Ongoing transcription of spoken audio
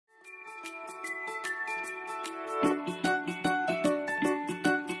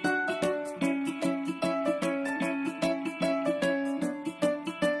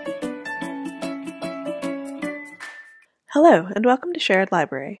Hello, and welcome to Sherrod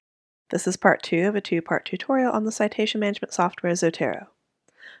Library. This is part 2 of a two-part tutorial on the citation management software Zotero.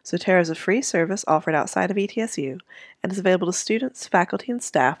 Zotero is a free service offered outside of ETSU and is available to students, faculty, and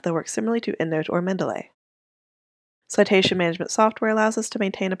staff that work similarly to EndNote or Mendeley. Citation management software allows us to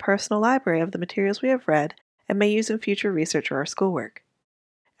maintain a personal library of the materials we have read and may use in future research or our schoolwork.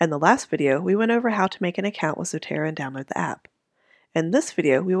 In the last video, we went over how to make an account with Zotero and download the app. In this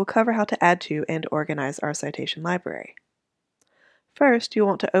video, we will cover how to add to and organize our citation library. First, you'll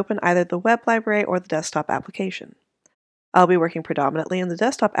want to open either the web library or the desktop application. I'll be working predominantly in the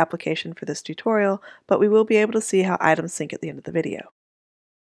desktop application for this tutorial, but we will be able to see how items sync at the end of the video.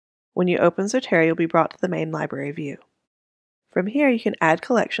 When you open Zotero, you'll be brought to the main library view. From here, you can add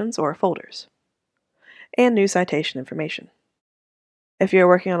collections or folders, and new citation information. If you're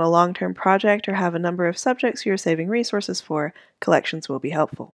working on a long-term project or have a number of subjects you're saving resources for, collections will be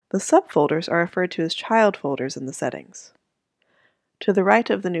helpful. The subfolders are referred to as child folders in the settings. To the right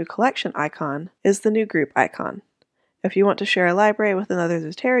of the new collection icon is the new group icon. If you want to share a library with another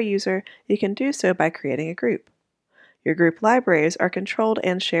Zotero user, you can do so by creating a group. Your group libraries are controlled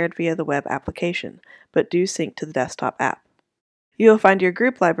and shared via the web application, but do sync to the desktop app. You will find your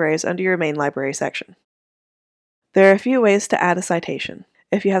group libraries under your main library section. There are a few ways to add a citation.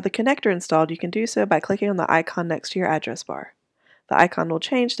 If you have the connector installed, you can do so by clicking on the icon next to your address bar. The icon will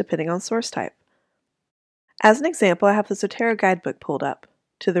change depending on source type. As an example, I have the Zotero guidebook pulled up.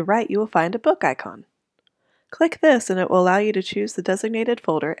 To the right, you will find a book icon. Click this and it will allow you to choose the designated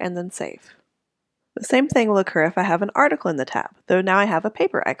folder and then save. The same thing will occur if I have an article in the tab, though now I have a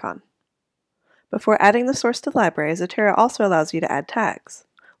paper icon. Before adding the source to the library, Zotero also allows you to add tags.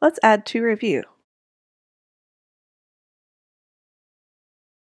 Let's add to review.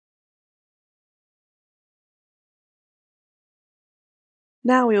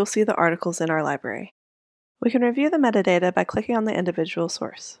 Now we will see the articles in our library. We can review the metadata by clicking on the individual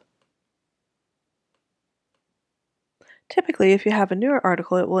source. Typically, if you have a newer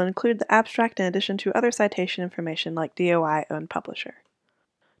article, it will include the abstract in addition to other citation information like DOI and publisher.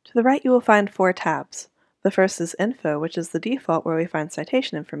 To the right, you will find 4 tabs. The first is Info, which is the default where we find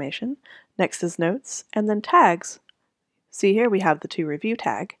citation information. Next is Notes, and then Tags. See here we have the To Review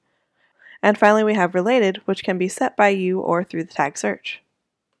tag. And finally we have Related, which can be set by you or through the tag search.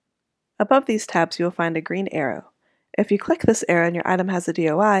 Above these tabs you will find a green arrow. If you click this arrow and your item has a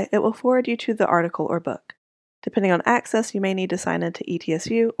DOI, it will forward you to the article or book. Depending on access, you may need to sign into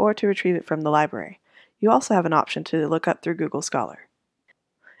ETSU or to retrieve it from the library. You also have an option to look up through Google Scholar.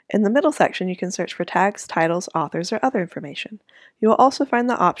 In the middle section, you can search for tags, titles, authors, or other information. You will also find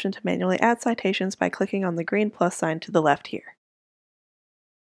the option to manually add citations by clicking on the green plus sign to the left here.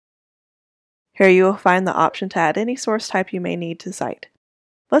 Here you will find the option to add any source type you may need to cite.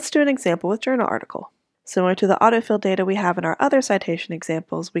 Let's do an example with journal article. Similar to the autofill data we have in our other citation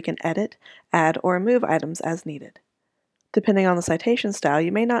examples, we can edit, add, or remove items as needed. Depending on the citation style,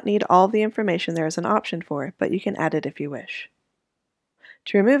 you may not need all the information there is an option for, but you can add it if you wish.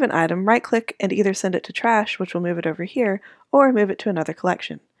 To remove an item, right-click and either send it to trash, which will move it over here, or move it to another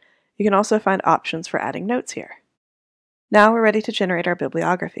collection. You can also find options for adding notes here. Now we're ready to generate our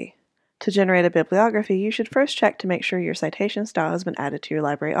bibliography. To generate a bibliography, you should first check to make sure your citation style has been added to your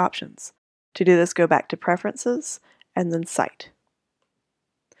library options. To do this, go back to Preferences, and then Cite.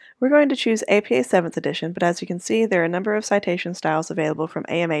 We're going to choose APA 7th edition, but as you can see, there are a number of citation styles available from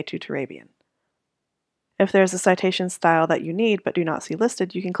AMA to Turabian. If there is a citation style that you need but do not see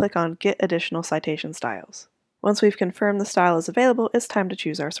listed, you can click on Get Additional Citation Styles. Once we've confirmed the style is available, it's time to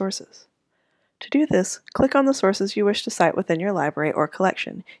choose our sources. To do this, click on the sources you wish to cite within your library or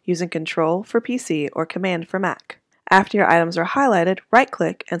collection, using Control for PC or Command for Mac. After your items are highlighted,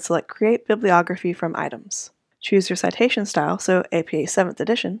 right-click and select Create Bibliography from Items. Choose your citation style, so APA 7th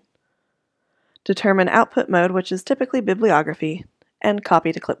edition. Determine output mode, which is typically bibliography, and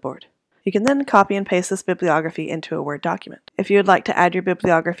copy to clipboard. You can then copy and paste this bibliography into a Word document. If you would like to add your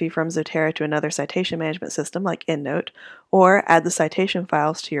bibliography from Zotero to another citation management system like EndNote, or add the citation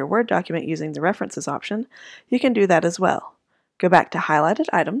files to your Word document using the References option, you can do that as well. Go back to Highlighted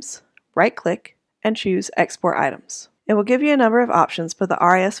Items, right-click, and choose Export Items. It will give you a number of options, but the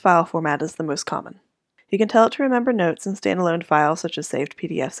RIS file format is the most common. You can tell it to remember notes and standalone files such as saved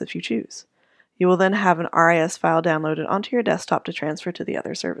PDFs if you choose. You will then have an RIS file downloaded onto your desktop to transfer to the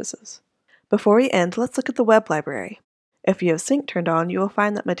other services. Before we end, let's look at the web library. If you have sync turned on, you will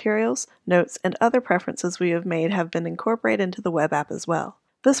find that materials, notes, and other preferences we have made have been incorporated into the web app as well.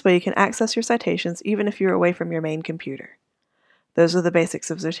 This way you can access your citations even if you're away from your main computer. Those are the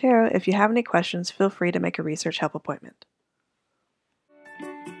basics of Zotero. If you have any questions, feel free to make a research help appointment.